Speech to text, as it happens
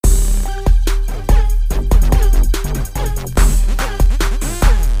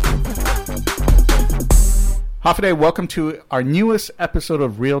Hafaday, welcome to our newest episode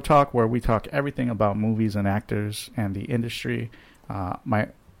of Real Talk, where we talk everything about movies and actors and the industry. I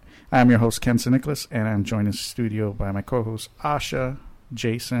am your host, Ken Nicholas, and I'm joined in the studio by my co-host, Asha,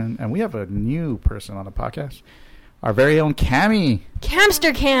 Jason, and we have a new person on the podcast, our very own Cami.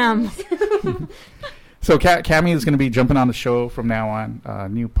 Camster Cam. So Cami is going to be jumping on the show from now on, a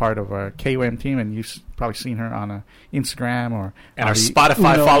new part of our KUM team, and you've probably seen her on Instagram or... And our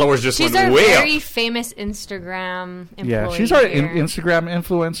Spotify followers just went way up. She's our very famous Instagram employee. Yeah, she's our Instagram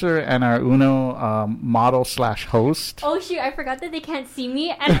influencer and our Uno model/host. Oh, shoot, I forgot that they can't see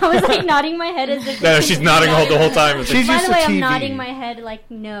me, and I was like nodding my head as if... No, she's nodding the whole time. She's By used the way, to TV. I'm nodding my head like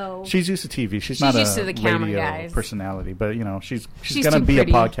no. She's used to TV. She's not used a to the camera radio guys. personality, but you know she's She's going to too be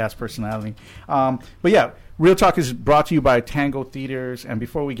pretty. a podcast personality. But yeah, Real Talk is brought to you by Tango Theaters. And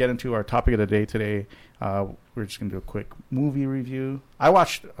before we get into our topic of the day today, we're just going to do a quick movie review. I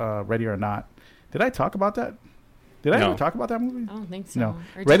watched Ready or Not. Did I talk about that? Did I ever talk about that movie? I don't think so. No.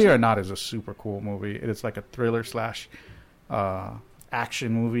 Ready or Not is a super cool movie. It is like a thriller /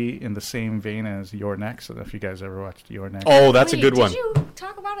 action movie in the same vein as Your Next. I don't know if you guys ever watched Your Next. Oh, that's a good one. Did you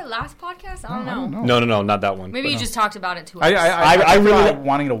talk about it last podcast? I don't know. No, not that one. Maybe you just talked about it to us. I really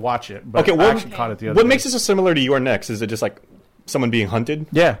wanting to watch it, but I actually caught it the other day. What makes it so similar to Your Next? Is it just like someone being hunted?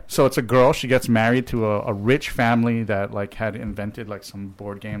 Yeah, so it's a girl. She gets married to a rich family that like had invented like some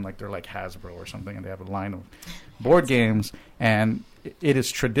board game, like they're like Hasbro or something, and they have a line of board games, and it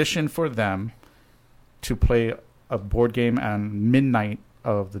is tradition for them to play a board game on midnight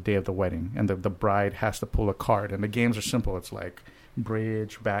of the day of the wedding, and the bride has to pull a card, and the games are simple. It's like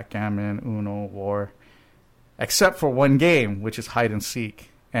bridge, backgammon, Uno, war, except for one game, which is hide and seek.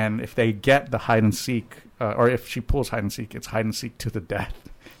 And if they get the hide and seek, or if she pulls hide and seek, it's hide and seek to the death.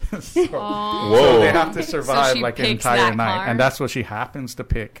 So they have to survive like an entire night, card. and that's what she happens to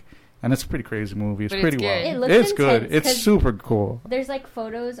pick. And it's a pretty crazy movie. It's But pretty it's wild. good. It looks It's good. intense, It's 'cause super cool. There's like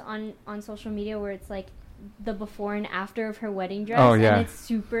photos on social media where it's like the before and after of her wedding dress. Oh, yeah. And it's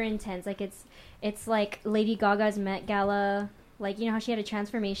super intense. Like it's like Lady Gaga's Met Gala. Like, you know how she had a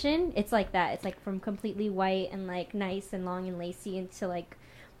transformation? It's like that. It's like from completely white and like nice and long and lacy into like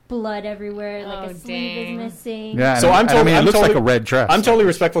blood everywhere. Like a sleeve is missing. Yeah. So it looks like a red dress. I'm totally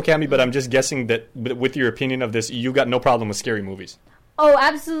respectful, Cami, but I'm just guessing that with your opinion of this, you got no problem with scary movies. Oh,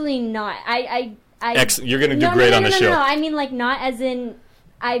 absolutely not. You're gonna do great on the show. No, I mean like not as in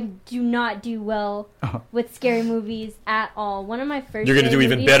I do not do well with scary movies at all. One of my first You're gonna do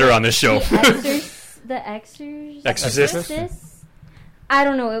even better on this show. The Exorcist. I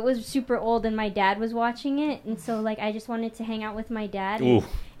don't know. It was super old, and my dad was watching it, and so like I just wanted to hang out with my dad. Ooh.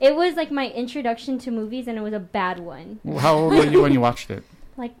 It was like my introduction to movies, and it was a bad one. How old were you when you watched it?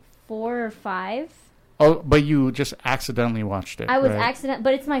 Like 4 or 5. Oh, but you just accidentally watched it. I was right?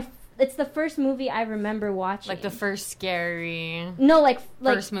 but it's the first movie I remember watching. Like the first scary... No, like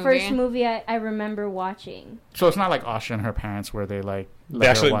first movie I remember watching. So it's not like Asha and her parents where they like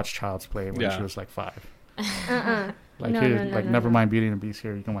let her watch Child's Play when she was like 5. Like No, here, no, like no, never no. mind Beauty and the Beast.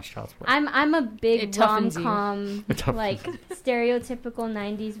 Here you can watch Child's Play. I'm a big It toughens you. rom-com, It toughens like stereotypical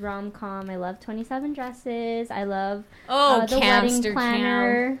 90s rom-com. I love 27 Dresses. I love The Wedding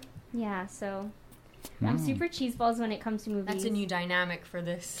Planner. Yeah, so I'm super cheeseballs when it comes to movies. That's a new dynamic for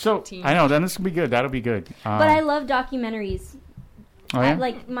this team. I know, then this will be good. That'll be good. But I love documentaries. Oh, yeah?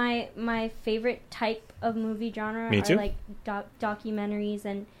 Like my favorite type of movie genre Me too. are like documentaries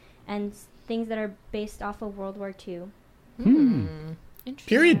and things that are based off of World War II. Interesting.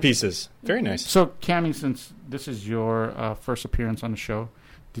 Period pieces. Very nice. So, Cami, since this is your first appearance on the show,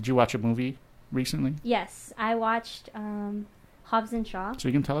 did you watch a movie recently? Yes, I watched Hobbs and Shaw, So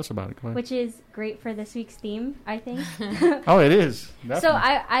you can tell us about it. Go ahead. which is great for this week's theme, I think. Oh, it is. So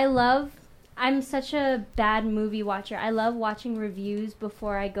I'm such a bad movie watcher. I love watching reviews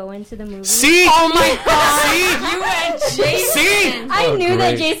before I go into the movie. See? Oh my god! You and Jason! See? I knew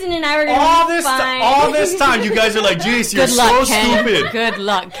that great. Jason and I were going to be fine. All this time, you guys are like, Jace, you're Good luck, so Ken. stupid. Good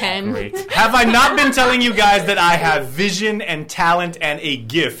luck, Ken. Great. Have I not been telling you guys that I have vision and talent and a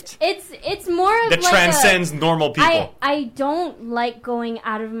gift It's more of that like transcends normal people? I don't like going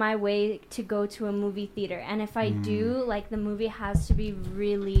out of my way to go to a movie theater, and if I do, like the movie has to be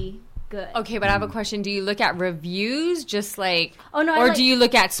really good. Okay, but I have a question. Do you look at reviews just like... Oh, no, or do you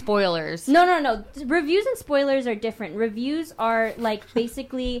look at spoilers? No. Reviews and spoilers are different. Reviews are like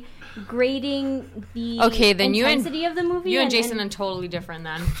basically grading the intensity of the movie. You and Jason are totally different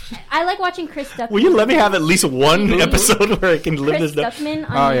then. I like watching Chris Stuckman. Will you let me have at least one episode where I can live Chris this down? Stuckman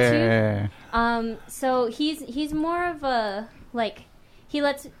on YouTube. Yeah. So he's more of a like he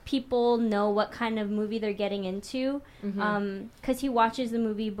lets people know what kind of movie they're getting into, because he watches the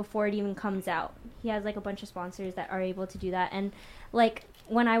movie before it even comes out. He has like a bunch of sponsors that are able to do that. And like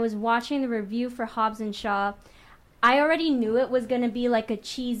when I was watching the review for Hobbs and Shaw, I already knew it was going to be like a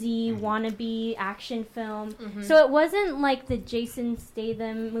cheesy wannabe action film. So it wasn't like the Jason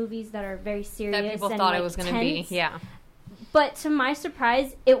Statham movies that are very serious That people and thought like it was going to be. Yeah. But to my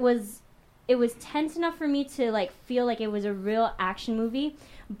surprise, it was tense enough for me to like feel like it was a real action movie,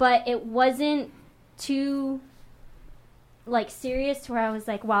 but it wasn't too like serious to where I was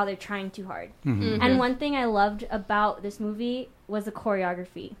like, wow, they're trying too hard. And one thing I loved about this movie was the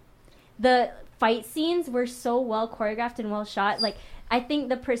choreography. The fight scenes were so well choreographed and well shot. Like, I think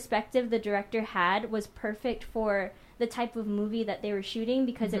the perspective the director had was perfect for the type of movie that they were shooting,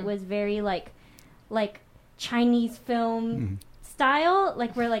 because it was very like Chinese film style,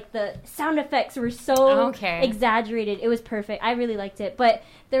 like where like the sound effects were so exaggerated. It was perfect. I really liked it. But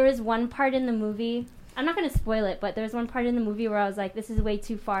there was one part in the movie, I'm not going to spoil it, but there was one part in the movie where I was like, this is way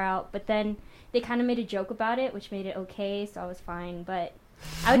too far out. But then they kind of made a joke about it, which made it okay, so I was fine. But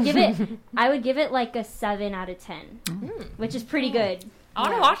I would give it like a 7 out of 10, which is pretty good. I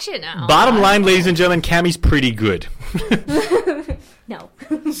want to watch it now. Bottom line, ladies and gentlemen, Cami's pretty good. No.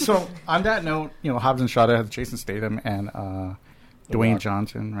 So on that note, Hobbs and Shaw has Jason Statham and Dwayne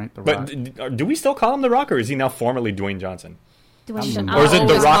Johnson, right? The Rock. But do we still call him The Rock, or is he now formerly Dwayne Johnson? Dwayne Or is it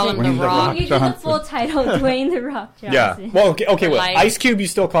The Rock? The Rock. You did the full title, Dwayne The Rock Johnson. Yeah. Well, okay. Well, Like- Ice Cube, you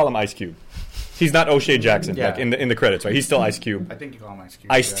still call him Ice Cube. He's not O'Shea Jackson, Yeah. like in the credits, right? He's still Ice Cube. I think you call him Ice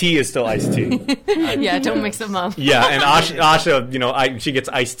Cube. Ice T is still Ice T. Yeah, don't mix them up. Yeah, and Asha, she gets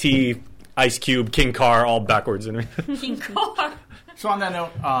Ice T, Ice Cube, King Car, all backwards. King Kong. So on that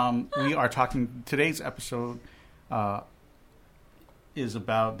note, we are talking. Today's episode is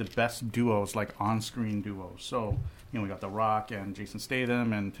about the best duos, like on-screen duos. So we got The Rock and Jason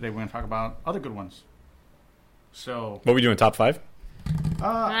Statham, and today we're going to talk about other good ones. So What are we doing, top 5?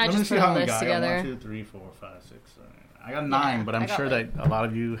 let me just see put a how many list I got. together. 1, 2, 3, 4, 5, 6, 7. I got 9, but I'm I got sure like- that a lot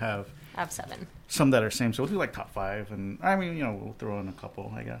of you have I have 7. some that are same. So we'll do like top 5, and I mean, we'll throw in a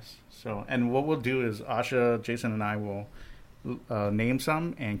couple, I guess. So, and what we'll do is Asha, Jason, and I will name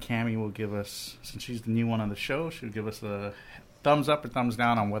some, and Cami will give us, since she's the new one on the show, she'll give us a thumbs up or thumbs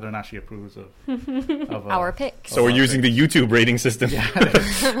down on whether or not she approves of Our pick. So we're using the YouTube rating system.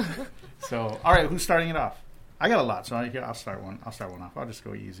 So, all right, who's starting it off? I got a lot, so I'll start one. I'll start one off. I'll just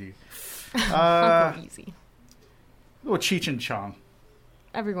go easy. I'll go easy. Well, Cheech and Chong.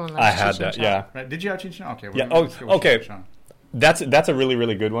 Everyone loves I had Cheech that, and Chong. yeah. Right? Did you have Cheech and Chong? Okay. Yeah. Let's go with Okay. Cheech and Chong. That's a really,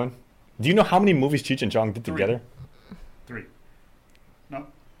 really good one. Do you know how many movies Cheech and Chong did 3. together? 3. No.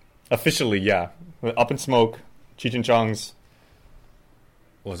 Officially, yeah. Up in Smoke, Cheech and Chong's.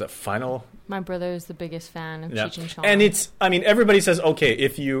 What was that, final? My brother is the biggest fan of Yeah. Cheech and Chong. And everybody says, okay,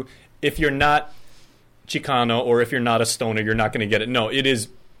 if you're not Chicano or if you're not a stoner, you're not going to get it. No, it is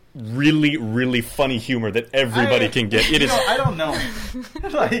really, really funny humor that everybody can get. It is. I don't know.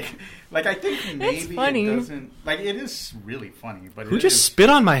 like I think maybe funny. it doesn't. Like it is really funny, but Who it just is, spit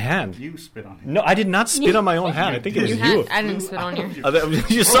on my hand? You spit on it. No, I did not spit on my own hand. I think it was you. I didn't spit on your.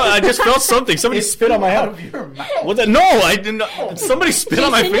 I just felt something. Somebody spit on my Out hand. of your mouth. What the, no, I didn't. Somebody spit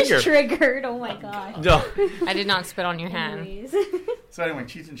on my Jason is finger. triggered. Oh my god. No. I did not spit on your hand. Anyways. So anyway,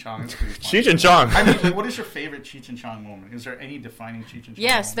 Cheech and Chong is pretty funny. Cheech and Chong. I mean, like, what is your favorite Cheech and Chong moment? Is there any defining Cheech and Chong?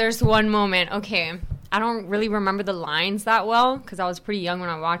 Yes, moment? there's one moment. Okay, I don't really remember the lines that well because I was pretty young when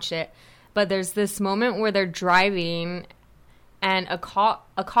I watched it. But there's this moment where they're driving, and a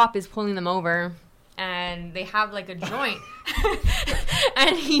cop is pulling them over, and they have like a joint,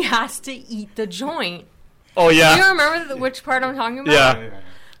 and he has to eat the joint. Oh Do you yeah. remember which part I'm talking about? Yeah.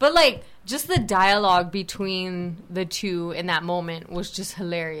 But like, just the dialogue between the two in that moment was just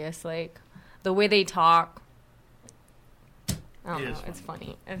hilarious. Like the way they talk. I don't It know. is It's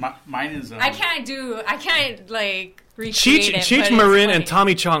funny. Mine is. I can't like recreate it. Cheech but Marin it's and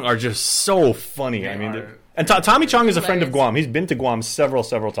Tommy Chong are just so funny. They I mean, are. and Tommy Chong is a friend of Hilarious. Guam. He's been to Guam several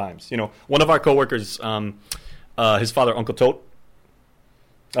times. One of our coworkers, his father, Uncle Tote,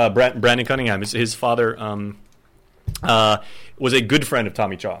 Brandon Cunningham, his father was a good friend of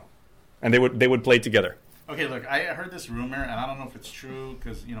Tommy Chong, and they would play together. Okay, look, I heard this rumor, and I don't know if it's true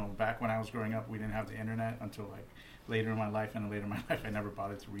because back when I was growing up, we didn't have the internet until like later in my life, and later in my life, I never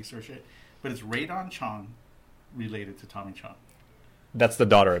bothered to research it. But it's Radon Chong related to Tommy Chong. That's the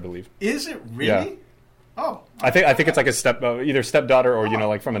daughter, I believe. Is it really? Yeah. Oh, I think it's like a either stepdaughter or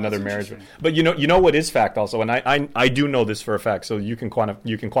like from Oh, another that's marriage. interesting. But you know what is fact also, and I do know this for a fact, so you can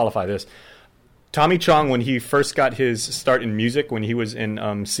qualify this. Tommy Chong, when he first got his start in music, when he was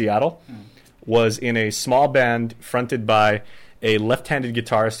in Seattle, was in a small band fronted by a left-handed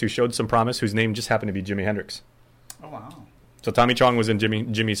guitarist who showed some promise, whose name just happened to be Jimi Hendrix. Oh, wow. So Tommy Chong was in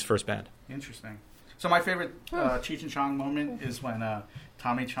Jimmy's first band. Interesting. So my favorite Cheech and Chong moment is when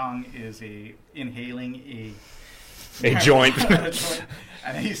Tommy Chong is inhaling A joint.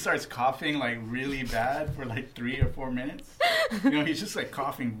 And he starts coughing like really bad for like 3 or 4 minutes. You know, he's just like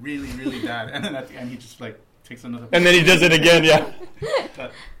coughing really, really bad. And then at the end, he just like takes another. And then he does it again, yeah.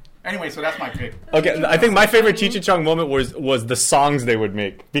 But anyway, so that's my pick. Okay, I think my favorite Cheech and Chong moment was the songs they would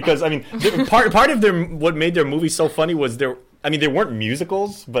make, because I mean, part of what made their movie so funny was they weren't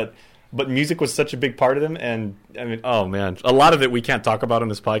musicals, but music was such a big part of them, and I mean, oh man, a lot of it we can't talk about on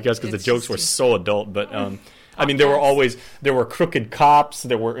this podcast because the jokes were so adult, but. I mean, there were crooked cops,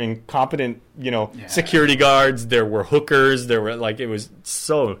 there were incompetent, security guards, there were hookers, there were it was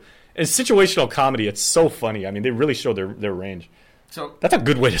so, in situational comedy, it's so funny. I mean, they really show their range. So that's a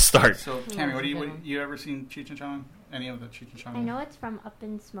good way to start. So, Cami, what you ever seen Cheech and Chong? Any of the Cheech and Chong? I know it's from Up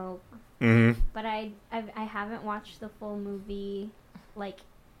in Smoke, but I haven't watched the full movie like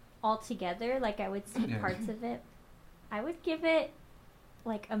all together. Like I would see parts of it. I would give it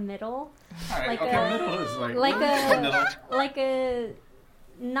like a middle. All right, middle is like a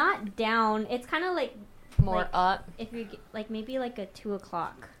not down. It's kind of like more up. If you like maybe like a 2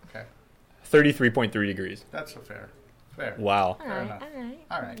 o'clock. Okay. 33.3 degrees. That's fair. Wow. All right.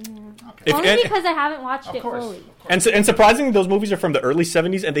 Yeah. Okay. Only because I haven't watched it fully. And surprisingly, those movies are from the early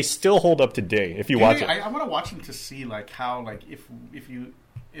 70s, and they still hold up today if you watch it. I want to watch them to see like how like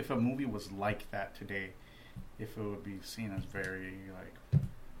if a movie was like that today, if it would be seen as very like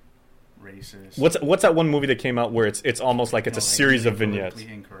racist. What's that one movie that came out where it's almost like it's a series of vignettes?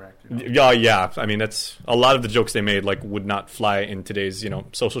 Incorrect. Yeah. I mean, that's a lot of the jokes they made like would not fly in today's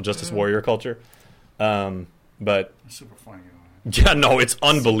social justice warrior culture. But it's super funny. Yeah, no, it's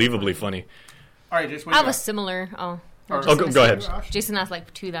unbelievable funny. All right, Jason. I have a similar. Go ahead. Jason has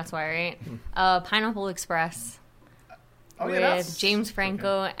like 2. That's why, right? Pineapple Express. With James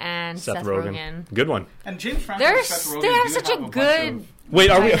Franco and Seth Rogen. Good one. And James Franco and Seth Rogen. They have such a good.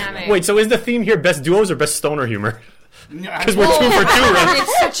 Wait, so is the theme here best duos or best stoner humor? Because we're 2 for 2,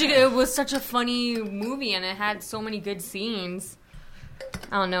 right? It was such a funny movie, and it had so many good scenes.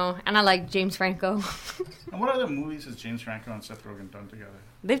 I don't know, and I like James Franco. And what other movies has James Franco and Seth Rogen done together?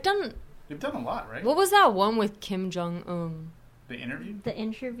 They've done a lot, right? What was that one with Kim Jong-un? The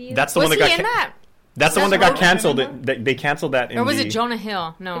Interview. That's the one that got in that? That's the one that got canceled. They canceled that. Or was it Jonah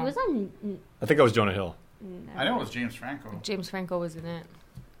Hill? No, it was on. I think it was Jonah Hill. No. I know it was James Franco. James Franco was in it.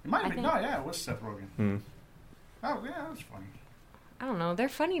 It might have been. No, yeah, it was Seth Rogen. Oh, yeah, that was funny. I don't know. They're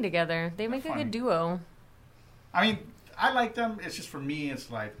funny together. They're make a good duo. I mean, I like them. It's just for me,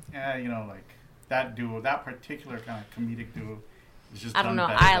 it's like, like that duo, that particular kind of comedic duo is just. I don't know.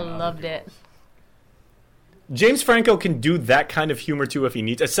 I loved it. James Franco can do that kind of humor too if he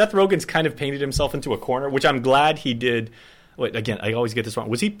needs. Seth Rogen's kind of painted himself into a corner, which I'm glad he did. Wait, again, I always get this wrong.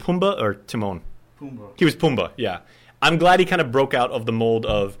 Was he Pumbaa or Timon? Pumbaa. He was Pumbaa, yeah. I'm glad he kind of broke out of the mold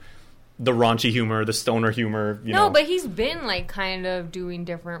of the raunchy humor, the stoner humor. No, but he's been like kind of doing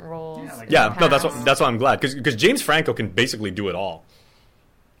different roles. That's why I'm glad, because James Franco can basically do it all.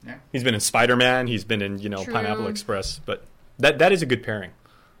 Yeah. He's been in Spider-Man. He's been in Pineapple Express, but that is a good pairing.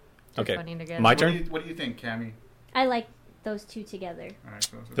 Okay, my turn. What do you think, Cami? I like those 2 together. All right,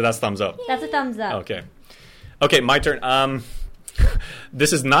 so that's thumbs up. That's a thumbs up. Okay, my turn.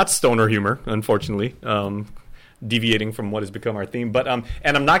 This is not stoner humor, unfortunately. Deviating from what has become our theme, but and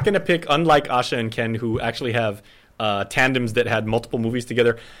I'm not going to pick, unlike Asha and Ken, who actually have tandems that had multiple movies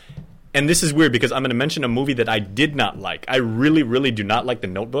together. And this is weird because I'm going to mention a movie that I did not like. I really, really do not like The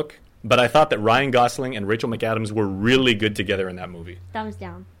Notebook, but I thought that Ryan Gosling and Rachel McAdams were really good together in that movie. Thumbs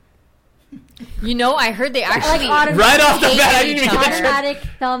down. I heard they actually right off the bat. I didn't even get automatic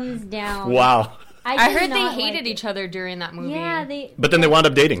thumbs down. Wow. I heard they hated each other during that movie. Yeah, but then they wound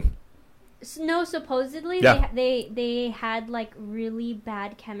up dating. No, supposedly they had like really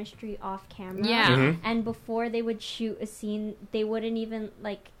bad chemistry off camera. Yeah. And before they would shoot a scene, they wouldn't even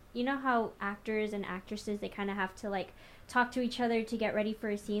like, you know how actors and actresses, they kind of have to like talk to each other to get ready for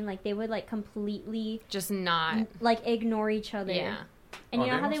a scene. Like they would like completely just not like ignore each other. Yeah. And you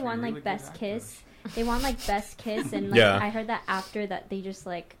know how they won like Best Kiss? They won like Best Kiss, and like I heard that after that they just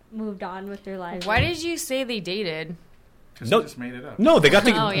like moved on with their lives. Why did you say they dated? No, just made it up. No, they got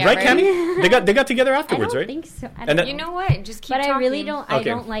together. Right, Cami? They got together afterwards, right? I don't think so. You know what? Just keep talking. I really don't. I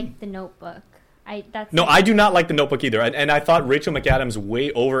don't like The Notebook. I do not like The Notebook either. And I thought Rachel McAdams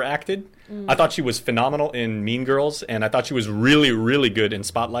way overacted. I thought she was phenomenal in Mean Girls, and I thought she was really, really good in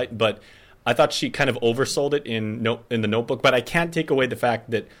Spotlight. But I thought she kind of oversold it in The Notebook. But I can't take away the fact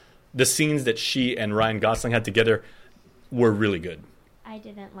that the scenes that she and Ryan Gosling had together, were really good. I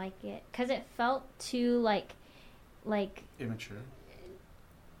didn't like it because it felt too like Immature.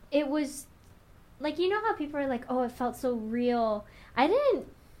 it was like, you know how people are like, oh, it felt so real. I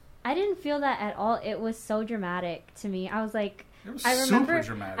didn't feel that at all. It was so dramatic to me. I was like, It was super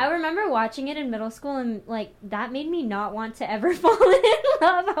dramatic. I remember watching it in middle school, and like that made me not want to ever fall in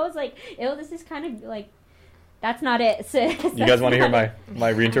love. I was like, ew, this is kind of like, that's not it, sis. You guys want to hear my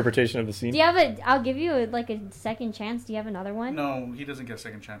reinterpretation of the scene? Do you have I'll give you like a second chance. Do you have another one? No, he doesn't get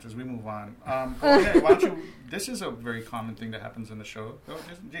second chances. We move on. Okay, why don't you? This is a very common thing that happens in the show.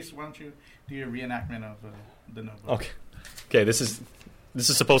 Jason, why don't you do your reenactment of the Notebook? Okay. This is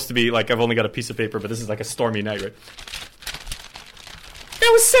supposed to be like, I've only got a piece of paper, but this is like a stormy night, right? That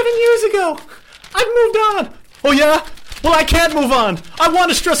was 7 years ago. I've moved on. Oh yeah? Well, I can't move on. I want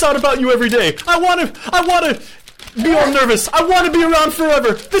to stress out about you every day. I want to be all nervous. I want to be around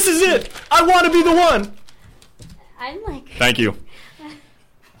forever. This is it. I want to be the one. I'm like, Thank you.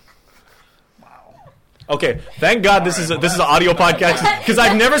 Wow. Okay, thank God this is an audio podcast, because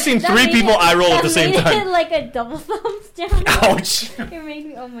I've never seen three people eye roll at the same That made time. it like a double thumbs down. Ouch. It made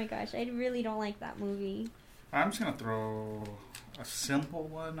me. Oh my gosh, I really don't like that movie. I'm just gonna throw a simple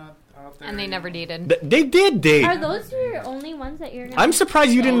one out there. And they never dated. They did date. Are those your only ones that you're gonna? I'm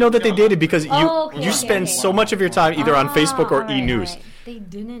surprised you didn't know that they dated, because you spend okay. so much of your time either on Facebook or alright, E-News. alright. They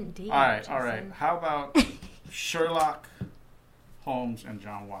didn't date. All right. Jason. How about Sherlock Holmes and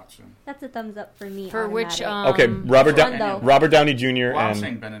John Watson? That's a thumbs up for me. For which, automatic. Okay, Robert Fun, though. Robert Downey Jr. Well, I'm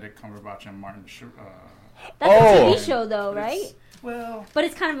saying and Benedict Cumberbatch and Martin. That's Oh. a TV show, though, right? Well, But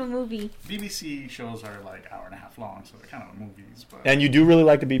it's kind of a movie. BBC shows are like hour and a half long, so they're kind of movies. But you do really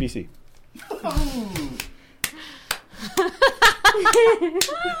like the BBC.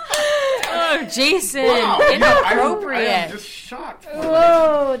 Oh, Jason. Wow, I Inappropriate. am just shocked.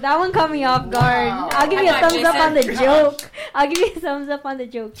 Whoa, that one caught me off guard. Wow. I'll give you a Come on, thumbs up on the Jason. joke. I'll give you a thumbs up on the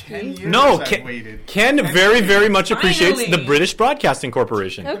joke. 10 Jason. years No, I've waited. Ken very, very much appreciates Finally. the British Broadcasting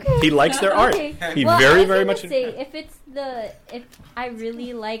Corporation. Okay. He likes their art. Okay. He Well, very, I was very gonna much. say, if I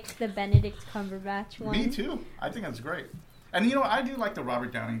really liked the Benedict Cumberbatch one. Me too. I think that's great. And you know, I do like the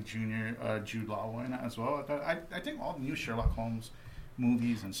Robert Downey Jr. Jude Law one as well. I think all the new Sherlock Holmes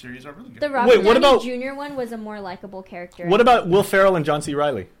movies and series are really good. The Robert Wait, what Downey about- Jr. one was a more likable character. What about Will Ferrell and John C.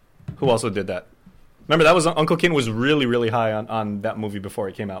 Reilly, who also did that? Remember, that was Uncle Ken was really, really high on that movie before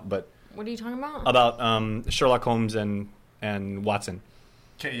it came out. But What are you talking about? about Sherlock Holmes and Watson.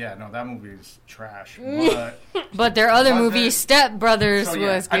 Okay, yeah, no, that movie is trash. But But their other Was movie, it? Step Brothers, so,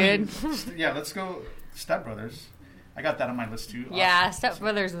 yeah, was I good. mean, yeah, let's go Step Brothers. I got that on my list too. Yeah, Step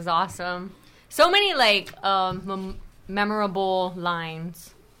Brothers was awesome. So many like memorable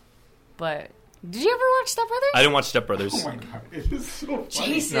lines. But did you ever watch Step Brothers? I didn't watch Step Brothers. Oh my god, it is so funny.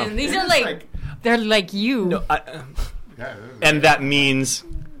 Jason, No. these It are is like they're like you. No, yeah, and that means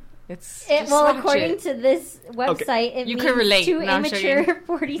It's Well, just watch according it. to this website, it You means could relate. two No, I'm immature joking.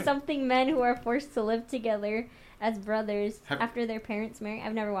 40-something men who are forced to live together as brothers Have- after their parents marry.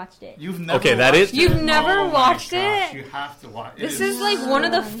 I've never watched it. You've never Okay, that watched is- it? You've never Oh my watched gosh, it? You have to watch it. This It is like one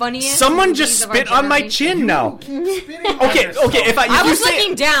of the funniest. someone just movies of our spit on my generation. chin now. spitting on Okay, yourself. if I you was say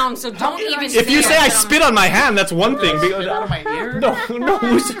looking down, so don't can I even. say if you say I spit on my hand, that's one thing. Spit out of my ear? No.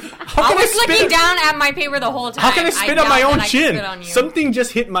 How I can was spit- looking down at my paper the whole time. How can I spit on doubt my that own I could chin? spit on you. Something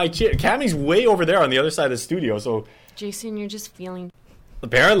just hit my chin. Cammy's way over there on the other side of the studio, so Jason, you're just feeling.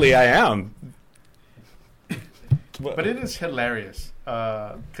 apparently I am. But it is hilarious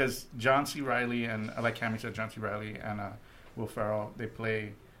because John C. Reilly and, like Cami said, John C. Reilly and Will Ferrell, they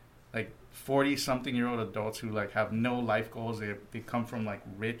play like 40-something-year-old adults who like have no life goals. They come from like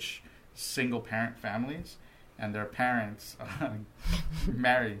rich single-parent families, and their parents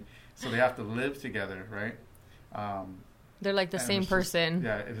married, so they have to live together, right? They're like the And same it's just- person.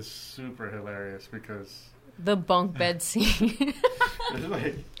 Yeah, it is super hilarious because The bunk bed scene. it's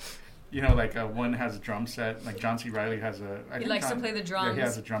like, you know, like one has a drum set. Like John C. Reilly has a. I He think likes to play the Yeah, drums. he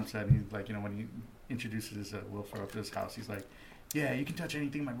has a drum set. And he's like, you know, when he introduces Will Ferrell to his house, he's like, "Yeah, you can touch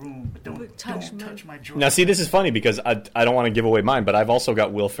anything in my room, but don't touch my drum." Now, see, this is funny because I don't want to give away mine, but I've also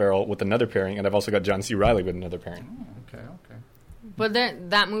got Will Ferrell with another pairing, and I've also got John C. Reilly with another pairing. Oh, okay. But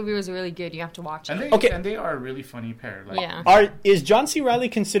that movie was really good. You have to watch it. And they are a really funny pair. Like, Yeah. Is John C. Reilly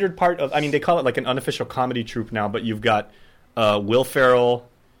considered part of? I mean, they call it like an unofficial comedy troupe now, but you've got Will Ferrell,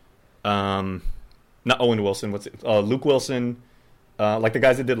 not Owen Wilson. Luke Wilson, like the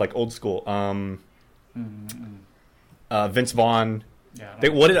guys that did like Old School. Vince Vaughn. Yeah.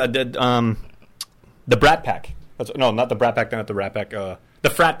 The Brat Pack. Not the Brat Pack. Not the Rat Pack. The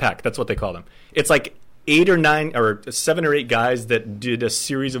Frat Pack. That's what they call them. It's like 8 or 9 or 7 or 8 guys that did a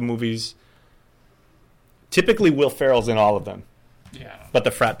series of movies Typically, Will Ferrell's in all of them, Yeah. but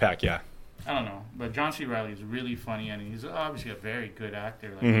the frat pack, yeah. I don't know, but John C. Reilly is really funny, and he's obviously a very good actor,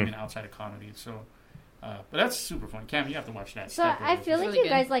 like Mhm. even outside of comedy. So, but that's super fun. Cam, you have to watch that. So Step I Bros. feel like really you good.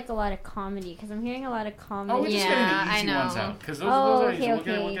 guys like a lot of comedy because I'm hearing a lot of comedy. Oh, we're just Yeah, getting the I easy know. ones out because those Oh, are easy. okay, We'll get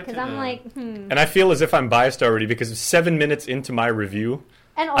okay. to Because I'm the- like, And I feel as if I'm biased already because 7 minutes into my review,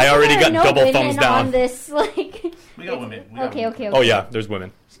 And I already there are got double women thumbs down. on this. Like, we got women. We got okay, women. okay, oh yeah, there's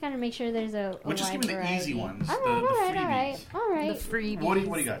women. Just gotta make sure there's a We're just wide giving the easy variety. ones. All the right, all right, all freebies. right, all right. The freebies.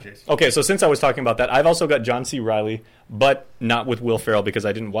 What do you got, Jason? Okay, so since I was talking about that, I've also got John C. Reilly, but not with Will Ferrell because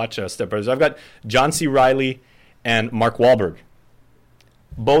I didn't watch Step Brothers. I've got John C. Reilly and Mark Wahlberg,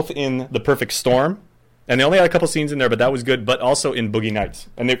 both in The Perfect Storm. And they only had a couple scenes in there, but that was good. But also in Boogie Nights.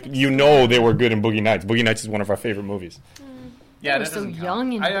 And they were good in Boogie Nights. Boogie Nights is one of our favorite movies. Yeah, We're that so doesn't count.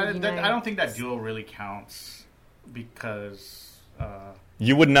 young in I Boogie don't think that Nights. duo really counts because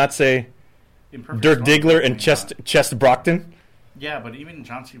You would not say in Perfect Dirk Storm, Diggler and definitely not. Chest Brockton? Yeah, but even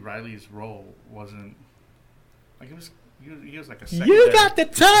John C. Reilly's role wasn't like it was. He was like a You got the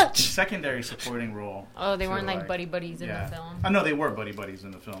touch! secondary supporting role. Oh, they to, weren't like buddy buddies in yeah. the film. I know they were buddy buddies in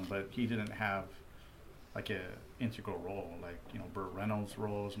the film, but he didn't have like a integral role. Like Burt Reynolds'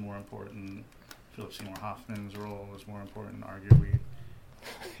 role is more important. Philip Seymour Hoffman's role was more important, arguably.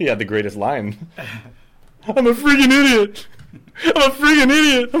 He had the greatest line. I'm a freaking idiot! I'm a freaking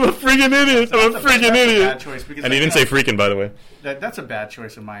idiot! I'm a freaking idiot! I'm a freaking That's a idiot! bad choice because And he didn't say freaking, by the way. that's a bad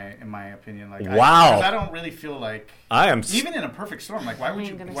choice in my opinion. Like Wow. I don't really feel like I am... even in A Perfect Storm. Like why would I you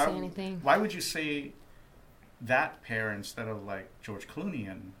ain't gonna why, say anything. why would you say that pair instead of like George Clooney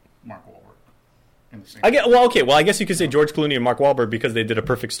and Mark Wahlberg in the same? I guess you could say George Clooney and Mark Wahlberg because they did A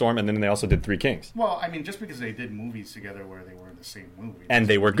Perfect Storm and then they also did Three Kings. Well, I mean, just because they did movies together where they were in the same movie, And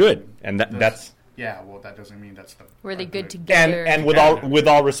they were good. And that's... yeah. Well, that doesn't mean that's the Were they good And together? and with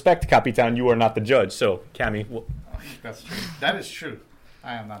all respect, Capitan, you are not the judge. So, Cami, That's true. That is true.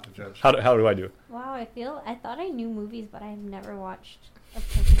 I am not the judge. how do I do? Wow, I thought I knew movies, but I've never watched a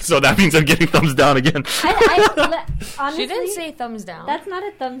Perfect. So that means I'm getting thumbs down again. Honestly, She didn't say thumbs down. that's not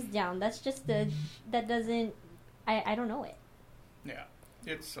a thumbs down. That's just that doesn't. I don't know it. Yeah,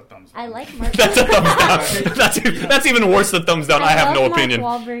 it's a thumbs down. I like Mark. That's a thumbs down. That's even worse than thumbs down. I have no love opinion.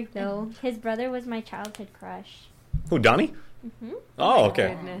 Mark Wahlberg though. His brother was my childhood crush. Who, Donnie? Mm-hmm. Oh, okay.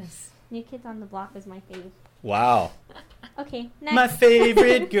 Goodness. New Kids on the Block was my fave. Wow. Okay, next. My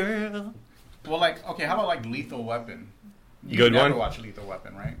favorite girl. Well, like, okay, how about like Lethal Weapon? You Good never one. watched Lethal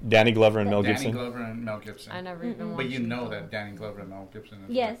Weapon, right? Danny Glover and Mel Danny Gibson. Glover and Mel Gibson. I never even Mm-mm. watched But you know Lethal. that Danny Glover and Mel Gibson.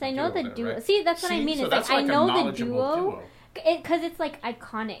 Is Yes, like I know the there, duo. right? See, that's what I See? mean. So It's that's like I a know the knowledgeable duo because it's like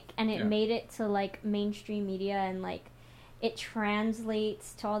iconic and it Yeah. made it to like mainstream media and like it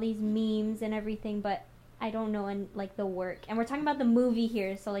translates to all these memes and everything. But I don't know and like the work. And we're talking about the movie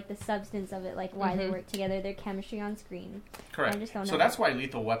here, so like the substance of it, like why they Mhm. work together, their chemistry on screen. Correct. I just don't So know. that's why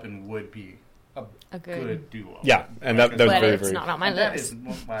Lethal Weapon would be a A good duo. Yeah, and that was But very, it's very... not on my And that list.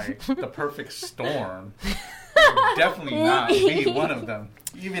 is why The Perfect Storm would definitely not be one of them,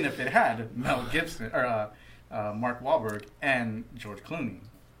 even if it had Mel Gibson or Mark Wahlberg and George Clooney,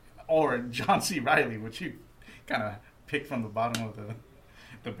 or John C. Reilly, which you kind of picked from the bottom of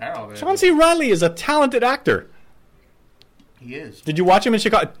the barrel there. John C. Reilly is a talented actor. He is. Did you watch him in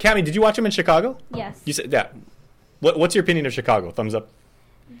Chicago? Cami, did you watch him in Chicago? Yes. You said that. What's your opinion of Chicago? Thumbs up.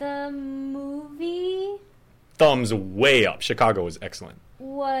 The movie Thumbs way up. Chicago is excellent.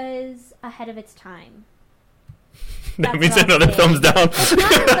 was ahead of its time. That That's means what I'm another saying. thumbs down. It's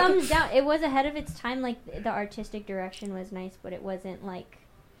not thumbs down. It was ahead of its time. Like the artistic direction was nice, but it wasn't like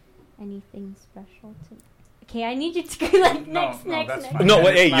anything special to. Okay, I need you to go like No, next. that's next. fine. No, And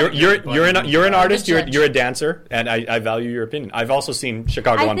hey, it's not you're good, you're an but- artist. The judge. You're a dancer, and I value your opinion. I've also seen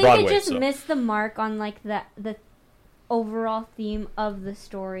Chicago I on think Broadway. it just so. missed the mark on like the overall theme of the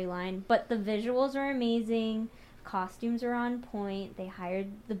storyline. But the visuals are amazing. Costumes are on point. They hired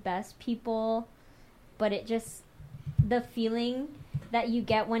the best people. But it just the feeling that you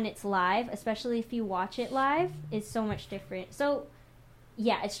get when it's live, especially if you watch it live, is so much different. So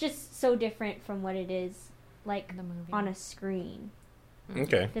yeah, it's just so different from what it is like The movie. on a screen.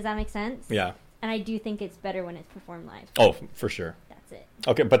 Okay. Does that make sense? Yeah. And I do think it's better when it's performed live. Oh, for sure. That's it.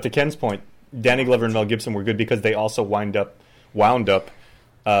 Okay, but to Ken's point, Danny Glover and Mel Gibson were good because they also wound up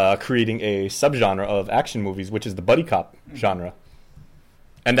creating a subgenre of action movies, which is the buddy cop genre,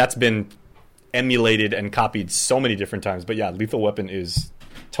 and that's been emulated and copied so many different times. But yeah, Lethal Weapon is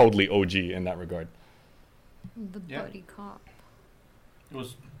totally OG in that regard. The Yeah. buddy cop. It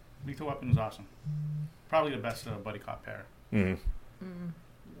was Lethal Weapon was awesome. Probably the best buddy cop pair. Mm.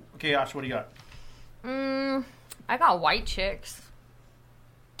 Okay, Ash, what do you got? I got White Chicks.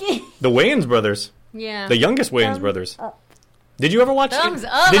 The Wayans brothers. Yeah. The youngest Wayans brothers. Did you ever watch Thumbs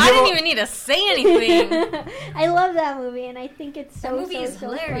up. I didn't even need to say anything. I love that movie, and I think it's so, That movie is so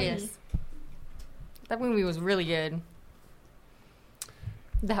hilarious. funny. That movie was really good.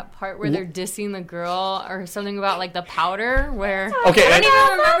 That part where they're dissing the girl or something about like the powder where Okay, I don't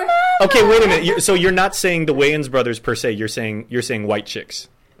even remember. Okay, wait a minute. So you're not saying the Wayans brothers per se. You're saying white chicks.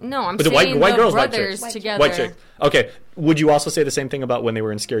 No, I'm But the saying white the girls, white brothers chicks. together. White chick. Okay. Would you also say the same thing about when they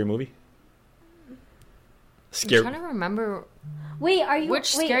were in Scary Movie? I'm Scary. trying to remember Wait, are you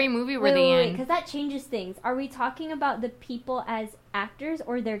which scary movie were they in? Because that changes things. Are we talking about the people as actors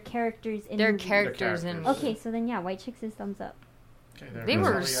or their characters in Their movies? characters in characters. Okay, so then yeah, White Chicks is thumbs up. Okay, there They we go.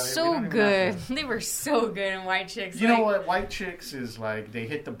 were Yeah, so we don't even good. have to- They were so good in White Chicks. You know like- what? White Chicks is like they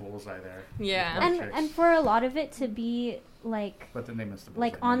hit the bullseye there. Yeah. White And Chicks. and for a lot of it to be like But then they missed the bullseye.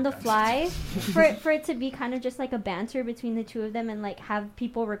 like on the many fly, times. for it to be kind of just like a banter between the two of them and like have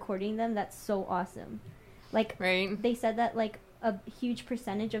people recording them, that's so awesome. Like Right. they said that like a huge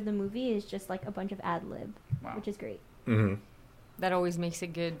percentage of the movie is just like a bunch of ad lib, Wow. which is great. Mm-hmm. That always makes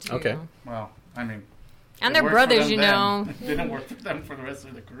it good too. Okay. Well, I mean, And it they're worked for brothers, them you then. know. It didn't work for them for the rest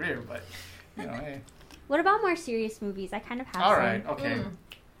of their career, but you know, hey. What about more serious movies? I kind of have All some. right, okay. Mm.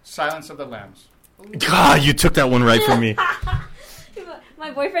 Silence of the Lambs. God, you took that one right from me. My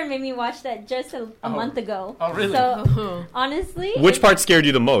boyfriend made me watch that just a month ago. Oh, really? So honestly, Which part scared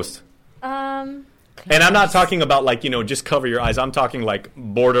you the most? Um, And I'm not talking about like, just cover your eyes. I'm talking like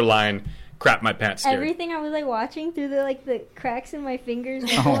borderline crap my pants scared. everything I was like watching through the cracks in my fingers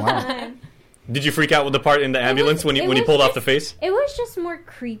the Oh, whole wow. time. Did you freak out with the part in the ambulance when he was pulled off just- the face? It was just more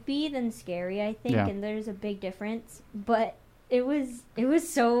creepy than scary, I think, Yeah. and there's a big difference. But it was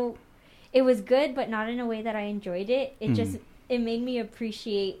good, but not in a way that I enjoyed it. It made me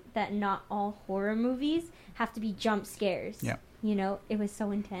appreciate that not all horror movies have to be jump scares. Yeah. You know, it was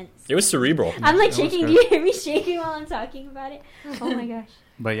so intense. It was cerebral. I'm like It was shaking. good. Do you hear me shaking while I'm talking about it? Oh my gosh.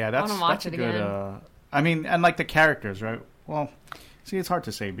 But yeah, that's, wanna watch that's a it good. again. I mean, and like the characters, right? Well, see, it's hard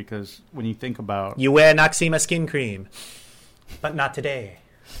to say because when you think about You wear Noxema skin cream, but not today.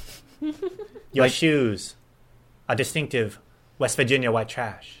 Your shoes are distinctive West Virginia white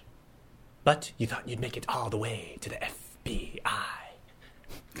trash, but you thought you'd make it all the way to the FBI.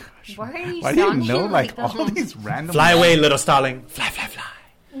 Why are you why do you sounding know like that? all these random? Fly away, little starling. Fly, fly, fly.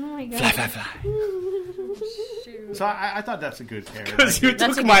 Oh my gosh. Fly, fly, fly. So I thought that's a good pair. Because you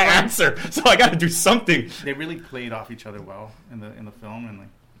That's took a my good one. answer, so I got to do something. They really played off each other well in the film, and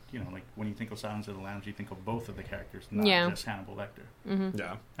like when you think of Silence of the Lambs, you think of both of the characters, not Yeah. just Hannibal Lecter. Mm-hmm.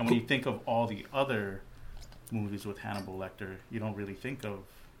 Yeah. And when you think of all the other movies with Hannibal Lecter, you don't really think of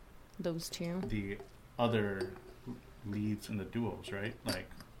Those two. the other leads in the duos, right? Like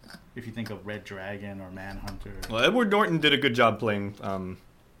if you think of Red Dragon or Manhunter. Well, Edward Norton did a good job playing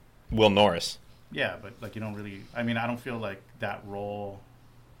Will Norris. Yeah, but like you don't really. I mean, I don't feel like that role.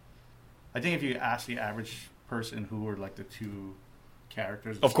 I think if you ask the average person who were like the two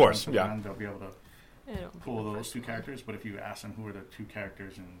characters, Of course, Silence of the yeah. Lambs, they'll be able to pull those two characters. But if you ask them who are the two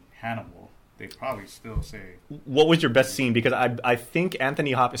characters in Hannibal, they'd probably still say. What was your best scene? Because I think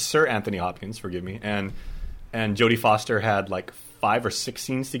Sir Anthony Hopkins, forgive me, and Jodie Foster had like 5 or 6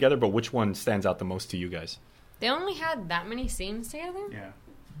 scenes together. But which one stands out the most to you guys? They only had that many scenes together? Yeah,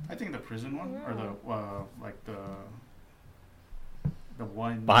 I think the prison one or the the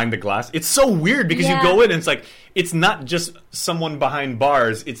one Behind the glass. It's so weird because you Yeah. go in and it's like it's not just someone behind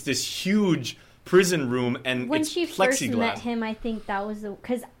bars. It's this huge prison room and When it's she first plexiglass. met him, I think that was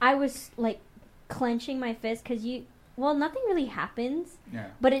because I was like clenching my fist because nothing really happens, Yeah.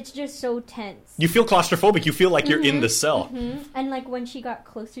 but it's just so tense. You feel claustrophobic. You feel like you're in the cell. And like when she got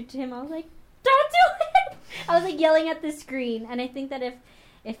closer to him, I was like, "Don't do it!" I was like yelling at the screen, and I think that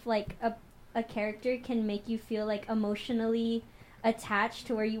if like a character can make you feel like emotionally attached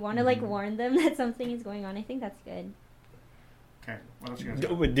to where you want to like warn them that something is going on, I think that's good. Okay. What else you guys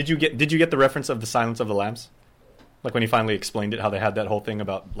got? Did you get the reference of the Silence of the Lambs? Like when he finally explained it, how they had that whole thing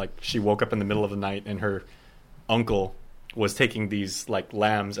about like she woke up in the middle of the night and her uncle was taking these like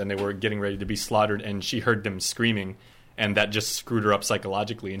lambs and they were getting ready to be slaughtered and she heard them screaming and that just screwed her up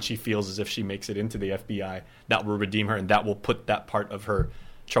psychologically and she feels as if she makes it into the FBI that will redeem her and that will put that part of her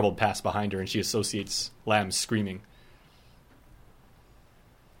troubled past behind her and she associates lambs screaming.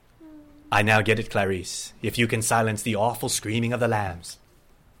 I now get it, Clarice. If you can silence the awful screaming of the lambs.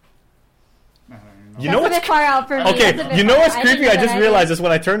 You know That's what's a bit far out for me. Okay, That's a bit you know far. what's I creepy? didn't I know just that realized either. this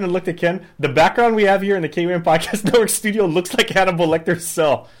when I turned and looked at Ken. The background we have here in the KWM Podcast Network studio looks like Hannibal Lecter's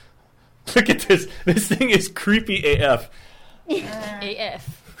cell. Look at this. This thing is creepy AF.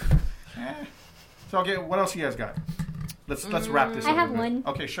 AF. So okay, what else you guys got? Let's wrap this. I up have a bit. one.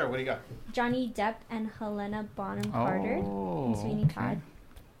 Okay, sure. What do you got? Johnny Depp and Helena Bonham Carter in Sweeney Todd.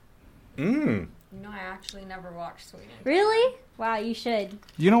 No, I actually never watched Sweeney. Really? Wow, you should.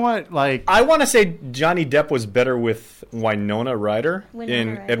 You know what? Like, I want to say Johnny Depp was better with Winona Ryder in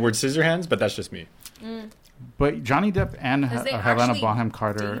Ryder. Edward Scissorhands, but that's just me. but Johnny Depp and 'Cause they Helena actually Bonham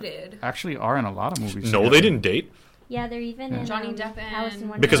Carter dated. actually are in a lot of movies. No, together. they didn't date Yeah, they're even in Johnny Depp and- Alice in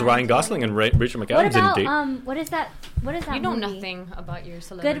Wonderland. because Ryan Gosling and Rachel What McAdams didn't about date. what is that? What is that? You know movie? nothing about your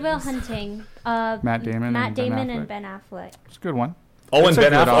celebrities. Goodwill Hunting. Matt Damon Matt and Ben Damon Affleck. and Ben Affleck. It's a good one. Oh, It's and a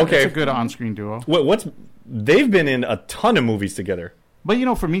Ben good Affleck. Okay, It's a good on-screen duo. what's they've been in a ton of movies together. But you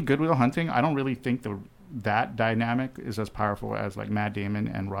know, for me, Goodwill Hunting, I don't really think that dynamic is as powerful as like Matt Damon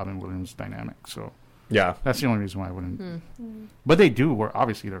and Robin Williams' dynamic. So Yeah, that's the only reason why I wouldn't. But they do.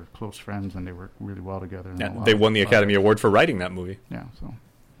 Obviously they're close friends and they work really well together. And a lot they of- won the Academy Award for writing that movie. Yeah. So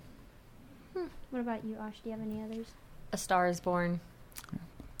What about you, Ash? Do you have any others? A Star is Born.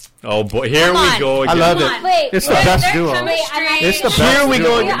 Oh boy, here Come we on. go again. I love Come it. on. Wait, It's the wait, best their duo. chemistry- It's the best Here we duo.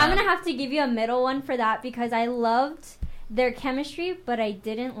 go Yeah, again. I'm gonna have to give you a middle one for that because I loved their chemistry, but I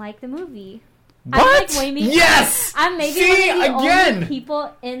didn't like the movie. What? I'm like maybe, Yes! I'm maybe See, one of the again! only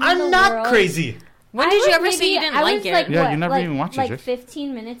people in the I'm not world. crazy. When I did you was ever say maybe- you didn't I like was it? Like, Yeah, what, you never like, even watched it, like Jake.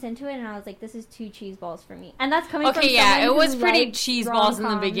 15 minutes into it, and I was like, "This is too cheese balls for me." And that's coming from Okay, yeah, someone it was who pretty likes cheese balls in the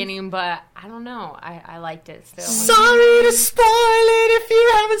rom-coms. beginning, but I don't know. I liked it still. Sorry to spoil it if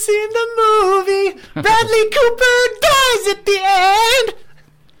you haven't seen the movie. Bradley Cooper dies at the end.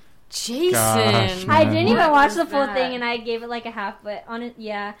 Jason. Gosh, I man. didn't even What watch was the full that? thing, and I gave it like a half. But on it,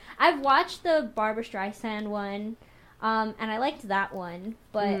 yeah, I've watched the Barbra Streisand one, and I liked that one,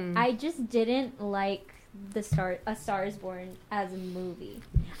 but I just didn't like A Star Is Born as a movie.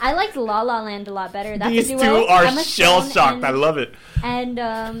 I liked La La Land a lot better. That's These a two duo. are Emma shell Stone shocked. I love it.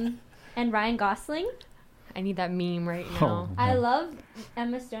 and Ryan Gosling. I need that meme right Oh. now. I love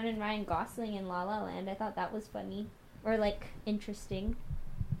Emma Stone and Ryan Gosling in La La Land. I thought that was funny or like interesting.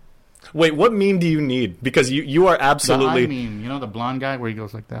 Wait, what meme do you need? Because you are The absolutely I mean, you know the blonde guy where he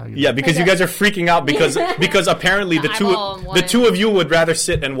goes like that. You know? yeah. Because you guys are freaking out because apparently the eyeball two one. of you would rather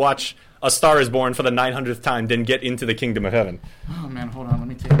sit and watch A Star Is Born for the 900th time than get into the kingdom of heaven. Oh man, hold on. Let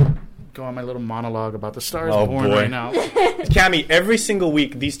me go on my little monologue about the Star Is Oh, Born boy. right now. Cami, every single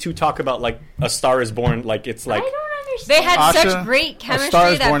week these two talk about like A Star Is Born like it's like I don't understand. They had Asha, such great A Star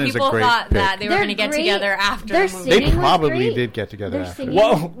chemistry Is that Born is a people great thought that pick. they were going to get great. together after Their the movie. They singing was probably great. did get together Their after. singing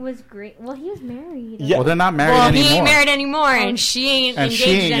Whoa. was great. Well, he was married. Yeah. Well, they're not married Well, anymore. he ain't married anymore, and she ain't and engaged.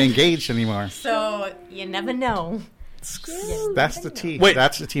 she ain't engaged anymore. So you never know. That's the tea. Wait.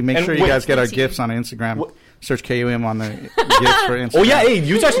 That's the tea. Make And sure you wait. guys get our Tea. gifts on Instagram. What? Search KUM on the gifts for Instagram. oh yeah, hey,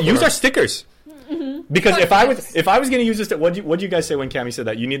 use our stickers. Because if I was gonna use this, what do you guys say when Cami said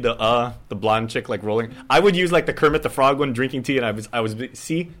that? You need the blonde chick like rolling. I would use like the Kermit the Frog one, drinking tea, and I was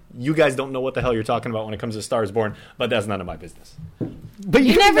see, you guys don't know what the hell you're talking about when it comes to Star Is Born, but that's none of my business. But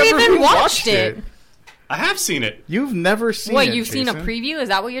You never even watched it. I have seen it. You've never seen What, it. you've seen a Jason. preview? Is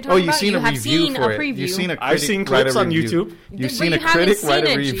that what you're Oh, talking you've about? seen You a have review seen for a it. preview. You've seen a critic I've seen write clips a on review. YouTube. You've But seen you a haven't critic seen write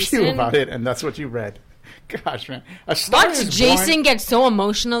a it, review Jason. about it, and that's what you read. Gosh, man. A Star Watch Is Jason Born. get so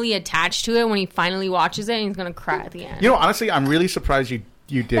emotionally attached to it when he finally watches it, and he's gonna cry at the end. You know, honestly, I'm really surprised you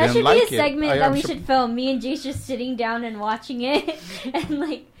didn't That should like be it. a segment I that am we sur- should film. Me and Jace just sitting down and watching it, and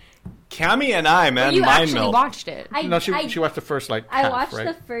like Cami and I, man, you mind actually melt. watched it. No, she watched the first I half, watched right?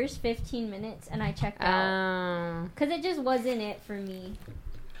 the first 15 minutes and I checked out because it just wasn't it for me.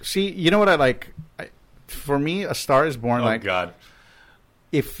 See, you know what I like? For me, A Star Is Born, Oh like God.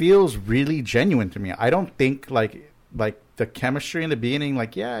 it feels really genuine to me. I don't think like the chemistry in the beginning,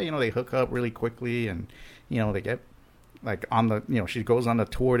 like they hook up really quickly, and they get like on the she goes on the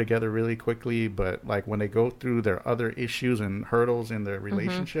tour together really quickly, but like when they go through their other issues and hurdles in their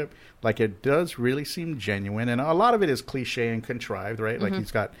relationship, like it does really seem genuine, and a lot of it is cliche and contrived, right? Like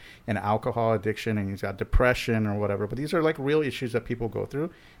he's got an alcohol addiction and he's got depression or whatever, but these are like real issues that people go through,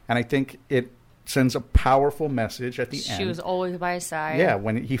 and I think it sends a powerful message at the end. She was always by his side. Yeah,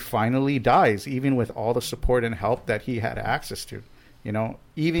 when he finally dies, even with all the support and help that he had access to,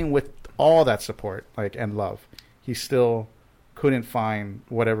 even with all that support, like, and love, he still couldn't find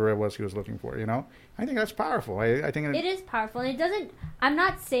whatever it was he was looking for, I think that's powerful. I think It is powerful, and it doesn't. I'm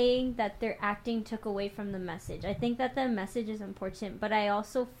not saying that their acting took away from the message. I think that the message is important, but I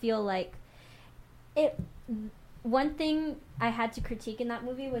also feel like it. One thing I had to critique in that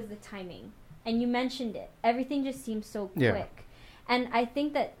movie was the timing, and you mentioned it. Everything just seems so quick, Yeah. and I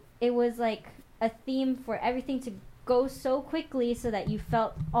think that it was like a theme for everything to go so quickly, so that you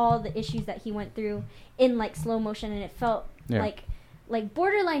felt all the issues that he went through in like slow motion, and it felt Yeah. like like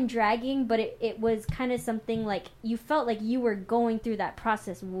borderline dragging, but it was kind of something like you felt like you were going through that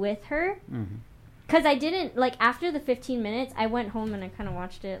process with her. Because I didn't, like, after the 15 minutes, I went home and I kind of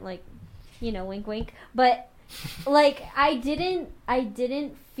watched it, like, you know, wink wink. But, like, I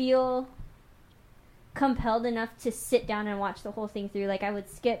didn't feel compelled enough to sit down and watch the whole thing through. Like, I would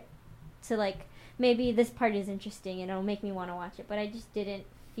skip to, like, maybe this part is interesting and it'll make me want to watch it, but I just didn't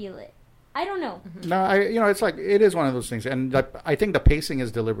feel it. I don't know. No, it's like, it is one of those things. And I think the pacing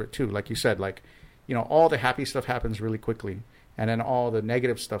is deliberate too. Like you said, like, you know, all the happy stuff happens really quickly. And then all the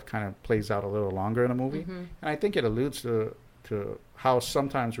negative stuff kind of plays out a little longer in a movie. And I think it alludes to how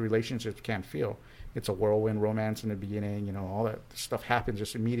sometimes relationships can feel. It's a whirlwind romance in the beginning, you know, all that stuff happens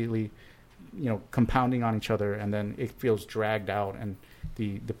just immediately, you know, compounding on each other. And then it feels dragged out. And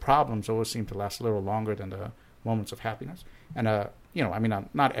the problems always seem to last a little longer than the moments of happiness. And, you know, I mean,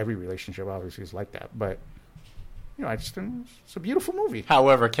 not every relationship obviously is like that, but, you know, I just think it's a beautiful movie.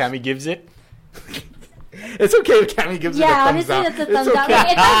 However, Cami gives it. It's okay if Cami gives it a thumbs honestly, up. that's a thumbs up.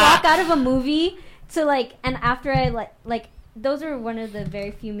 Like, if I walk out of a movie to, like, and after I, like, those are one of the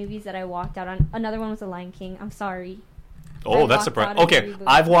very few movies that I walked out on. Another one was The Lion King. I'm sorry. Oh, that's surprising. Okay,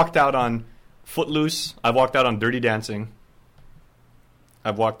 I've walked out on Footloose. I've walked out on Dirty Dancing.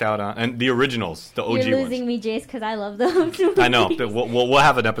 I've walked out on and the originals, the OG ones. You're losing me, Jace, because I love those. I know. We'll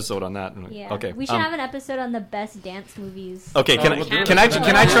have an episode on that. Yeah. Okay. We should have an episode on the best dance movies. Okay. Can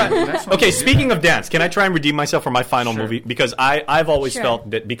I try? Okay. Speaking of dance, can I try and redeem myself for my final movie? Because I've always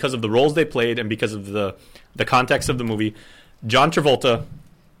felt that because of the roles they played and because of the context of the movie, John Travolta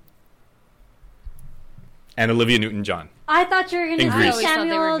and Olivia Newton-John. I thought you were going to say Grease.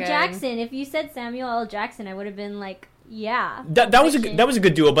 Samuel L. Jackson. If you said Samuel L. Jackson, I would have been like, yeah. That was a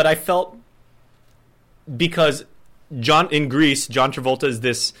good duo, but I felt because in Grease, John Travolta is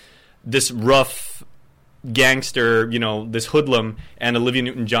this rough gangster, you know, this hoodlum, and Olivia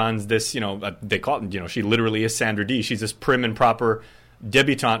Newton-John's this, you know, they call it, you know, she literally is Sandra Dee. She's this prim and proper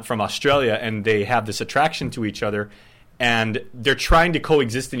debutante from Australia, and they have this attraction to each other, and they're trying to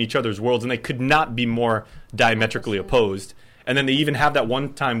coexist in each other's worlds, and they could not be more diametrically opposed. And then they even have that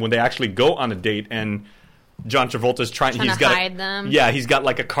one time when they actually go on a date, and John Travolta's trying to hide them. Yeah, he's got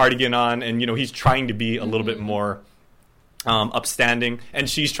like a cardigan on, and you know he's trying to be a little bit more upstanding, and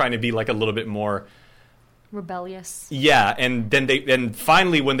she's trying to be like a little bit more rebellious. Yeah, and then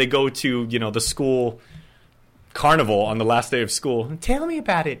finally when they go to, you know, the school carnival on the last day of school, tell me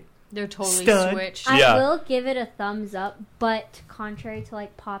about it. They're totally switched. I will give it a thumbs up, but contrary to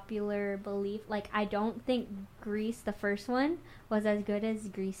like popular belief, like I don't think Grease, the first one, was as good as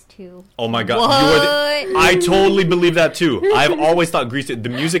Grease 2. Oh my god. I totally believe that too. I've always thought Grease, the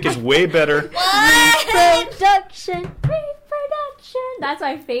music is way better. Reproduction. That's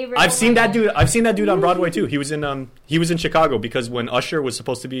my favorite. I've seen that dude on Broadway too. He was in Chicago because when Usher was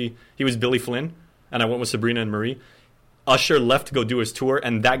supposed to be, he was Billy Flynn, and I went with Sabrina and Marie. Usher left to go do his tour,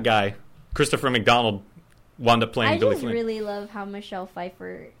 and that guy, Christopher McDonald, wound up playing Billy Flynn. I just really love how Michelle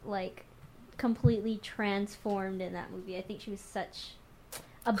Pfeiffer, like, completely transformed in that movie. I think she was such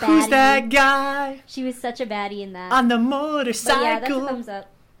a baddie. Who's that guy? She was such a baddie in that. On the motorcycle. But yeah, that's a thumbs up,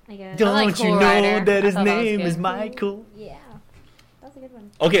 I guess. Don't like you know Rider. that his name is Michael? Yeah. That's a good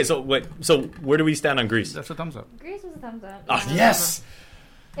one. Okay, so where do we stand on Grease? That's a thumbs up. Grease was a thumbs up. Oh, yes!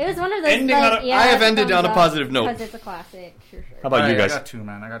 It was one of those, Ending like, I have ended on a positive note. Because it's a classic, sure. How about you guys? I got two,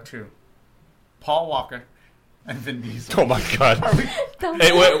 man. I got two. Paul Walker and Vin Diesel. Oh my god.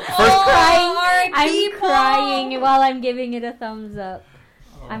 Hey, wait, first I'm crying while I'm giving it a thumbs up.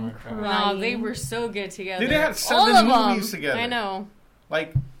 I'm crying. Wow, they were so good together. Dude, they had All 7 of movies them. together. I know.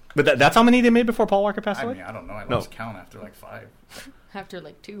 Like, But that's how many they made before Paul Walker passed I away? mean, I don't know. I lost count after like 5. After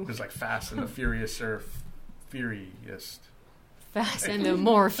like 2. It was like Fast and the Furious or Furious. Fast and the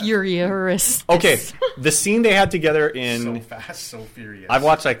more furious. Okay, the scene they had together in... So Fast, so Furious. I've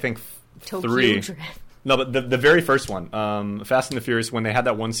watched, I think, Tokyo 3. Drift. No, but the very first one, Fast and the Furious, when they had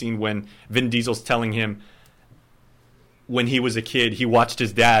that one scene when Vin Diesel's telling him when he was a kid, he watched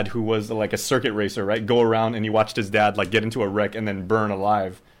his dad, who was like a circuit racer, right, go around, and he watched his dad like get into a wreck and then burn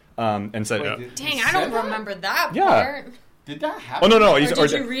alive, and said, Dang, I don't remember that Yeah. part. Did that happen? "Oh no, Or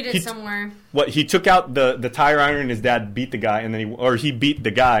did you read it somewhere? What he took out the tire iron, and his dad beat the guy, and then he beat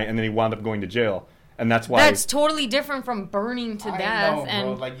the guy, and then he wound up going to jail, and that's why. That's totally different from burning to death. Know, and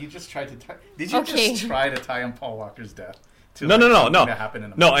bro. Like you just tried to tie. Did you just try to tie in Paul Walker's death? To No. That happened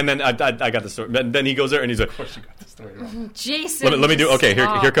in a No, and then I got the story. But then he goes there and he's like, Of course you got the story wrong. Jason. let me do. Okay,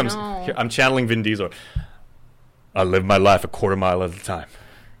 here comes. No. Here, I'm channeling Vin Diesel. I live my life a quarter mile at a time.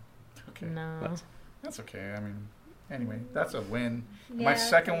 Okay. No. That's okay. I mean, anyway, that's a win. Yeah, My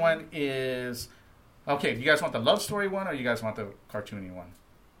second one is Okay, do you guys want the love story one or you guys want the cartoony one?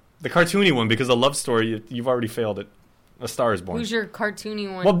 The cartoony one, because the love story, you've already failed it. A Star is Born. Who's your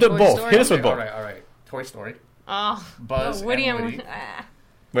cartoony one? Well, Toy both. Story? Hit us with Okay, both. all right. Toy Story. Oh, Buzz Woody and and Woody.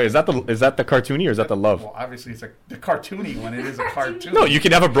 Wait, is that the cartoony or is that the love? Well, obviously it's the cartoony one. It is a cartoon. No, you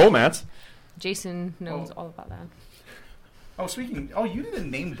can have a bromance. Jason knows all about that. Oh, you didn't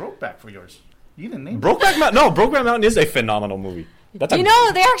name Brokeback for yours. You didn't name Brokeback Mountain. No, Brokeback Mountain is a phenomenal movie. That's You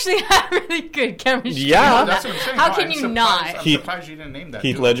know, they actually have really good chemistry. Yeah. No, that's what I'm saying. How No, can I'm you surprised- not? I'm Heath- surprised you didn't name that.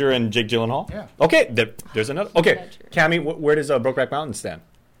 Heath dude. Ledger and Jake Gyllenhaal. Yeah. Okay, there's another. Okay, Ledger. Cami, where does Brokeback Mountain stand?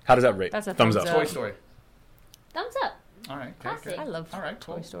 How does that rate? That's a thumbs thumbs up. Toy Story. Thumbs up. All right. Classic. Okay. I love All right.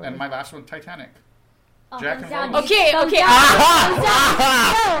 Toy Cool. Story. And my last one, Titanic. Oh, Jack thumbs and down. Rose. Okay, Thumbs okay. down. Thumbs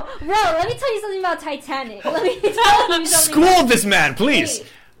down. Bro, let me tell you something about Titanic. Let me tell you something. School this man, please. Wait,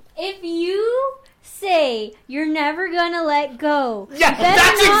 if you say you're never gonna let go, Yeah, you better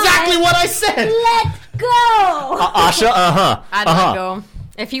that's not exactly what I said. Let go. Asha, I'd let go.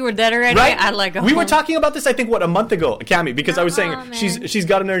 If you were dead already, Right? I'd let go. We were talking about this, I think, a month ago, Cami, because I was saying man. she's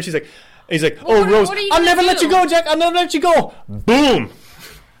got in there and she's like, he's like, Well, oh, what- Rose, what are you I'll gonna never let do? you go, Jack. I'll never let you go. Boom.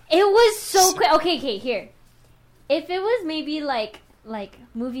 It was so quick. Okay, here. If it was maybe like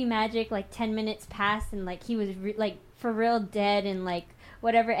movie magic, like 10 minutes passed and like he was like for real dead and like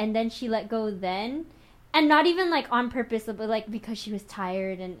whatever, and then she let go then, and not even like on purpose, but like because she was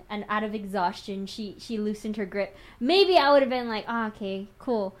tired and out of exhaustion, she loosened her grip. Maybe I would have been like, oh, okay,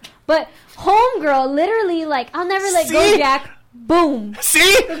 cool. But homegirl, literally like, I'll never let go, See? Jack. Boom. See?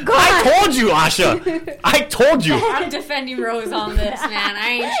 I told you, Asha. I told you. I'm defending Rose on this, man. I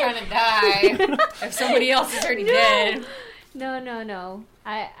ain't trying to die. If somebody else is already dead. No.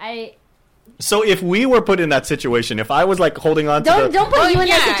 I So if we were put in that situation, if I was like holding on to don't put Well, you in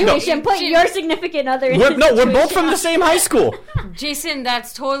that yeah, situation. no, Put Jim- your significant other in we're, that no, we're situation. both from the same high school. Jason,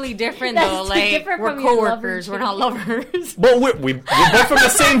 that's totally different, That's though. too Like, different we're from your coworkers. lovers. We're not lovers. Well, we're both from the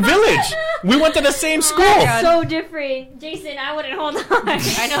same village. We went to the same school. God. So different. Jason, I wouldn't hold on.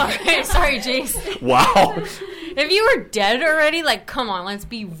 I know, right? Sorry, Jason. Wow. If you were dead already, like, come on, let's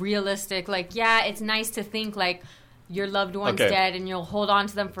be realistic. Like, yeah, it's nice to think, like, your loved one's Okay. dead and you'll hold on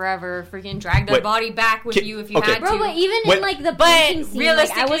to them forever. Freaking drag their Wait. body back with you if you Okay. had Bro, to. but even Wait. in like the But painting scene, like, I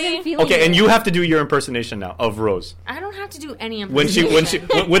realistically- wasn't feeling Okay, it. and you have to do your impersonation now of Rose I don't have to do any when she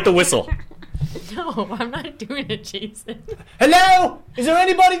impersonation. with the whistle. No, I'm not doing it, Jason. Hello? Is there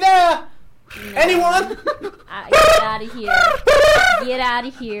anybody there? Anyone? Get out of here. Get out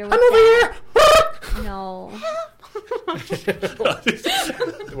of here. With I'm over that. here. No.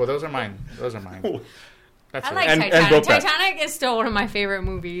 Well, those are mine. That's I it. like And Titanic. Brokeback. Titanic is still one of my favorite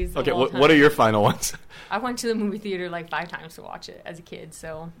movies. Okay, of all what are time. your final ones? I went to the movie theater like 5 times to watch it as a kid,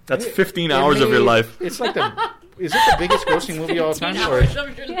 so. That's 15 hours of your made- life. It's like is it the biggest grossing movie of all time? 15 Or hours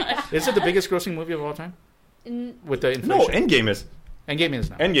of your life. is it the biggest grossing movie of all time? With the No, inflation? Endgame is. Endgame is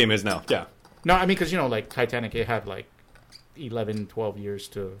now. Endgame is now. Yeah. No, I mean, because, like Titanic, it had like 11, 12 years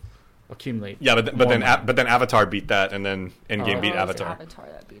to accumulate. Yeah, but more then money. but then Avatar beat that, and then Endgame Oh. beat It was Avatar. Avatar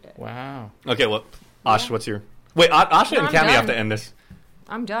that beat it. Wow. Okay, well, Ash, what's your? Wait, Asha No, and I'm Cami have done. to end this.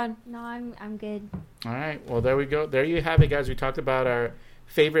 I'm done. No, I'm good. All right. Well, there we go. There you have it, guys. We talked about our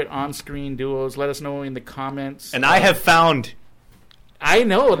favorite on-screen duos. Let us know in the comments. And I have found. I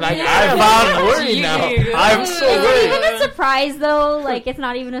know. Like, Yeah. I'm found- worried You- now. I'm so It's worried. not even a surprise though. Like it's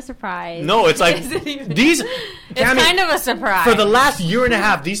not even a surprise. No, it's like Is it even- these. It's Cami, kind of a surprise. for the last year and a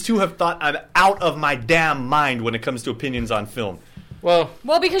half, these two have thought I'm out of my damn mind when it comes to opinions on film. Well,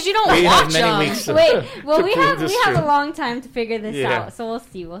 Well, because you don't we watch have many them. weeks. Wait. Well, to we prove have this a true. long time to figure this Yeah. out. So we'll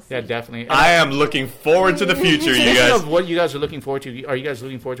see. Yeah, definitely. I am looking forward to the future, you Speaking guys. of what you guys are looking forward to, are you guys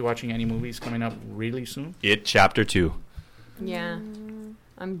looking forward to watching any movies coming up really soon? It Chapter 2, Yeah.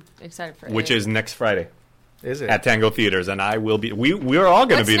 I'm excited for it. which is next Friday Is it? at Tango Theaters, and I will be. We're all going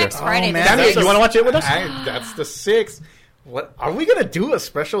to What's be next there. Friday? Oh, man, Cami, that's you a- want to watch it with us? That's the 6th. What are we gonna do? A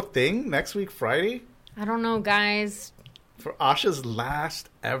special thing next week, Friday, I don't know, guys. for Asha's last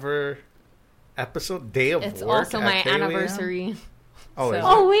ever episode day of It's work. also at my KOAM? anniversary. Oh, So- is it?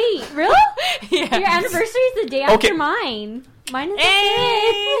 Oh wait, really? Yeah. Your anniversary is the day after Okay. mine. Mine is the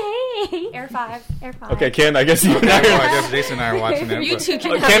Hey! 5th. Hey. Air 5. Air 5. Okay, Ken, I guess you and Okay, well, I I guess Jason and I are watching it. You but two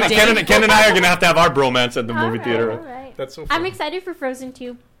can are, have a date. Ken and I are going to have our bromance at the movie All theater. right. That's so. I'm Fun. excited for Frozen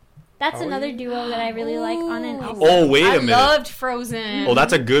 2. That's Oh, another yeah. duo that I really like on and off. Oh, wait I a minute. loved Frozen. Oh,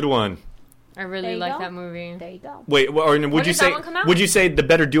 that's a good one. I There really you like go. that movie. There you go. Wait, or would When you did say that one come out? would you say the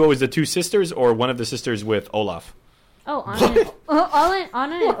better duo is the two sisters or one of the sisters with Olaf? Oh,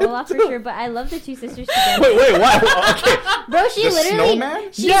 Anna and Olaf for sure, but I love the two sisters together. Wait, what? Okay. Bro, she The literally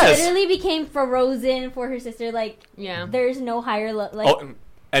snowman? she Yes. literally became Frozen for her sister. Like Yeah. there's no higher like Oh,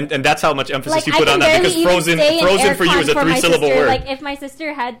 And that's how much emphasis Like, you I put can on that, barely because even Frozen stay in Frozen for you aircon is a for my 3-syllable sister. word. Like, if my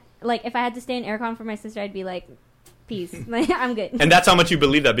sister had, like, if I had to stay in aircon for my sister, I'd be like, peace. Like, I'm good. And that's how much you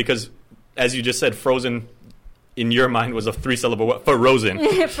believe that, because, as you just said, Frozen, in your mind, was a 3-syllable word for Rosen.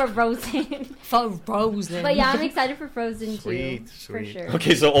 For Frozen. For Frozen. But yeah, I'm excited for Frozen Sweet, too. sweet. For sure.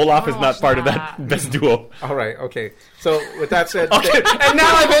 Okay, so Olaf is I'll not watch part of that. that best duo. All right. Okay. So with that said, Okay, and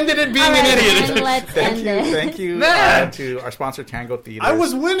now I've ended it being All an right, idiot. and let's end it. thank you Man. to our sponsor Tango Theater. I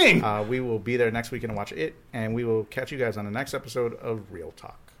was winning. We will be there next weekend to watch it, and we will catch you guys on the next episode of Real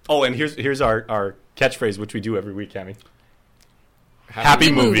Talk. Oh, and here's our catchphrase, which we do every week, Cami.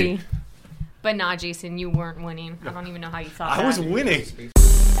 Happy movie. But nah, Jason, you weren't winning. I don't even know how you thought I that. was winning.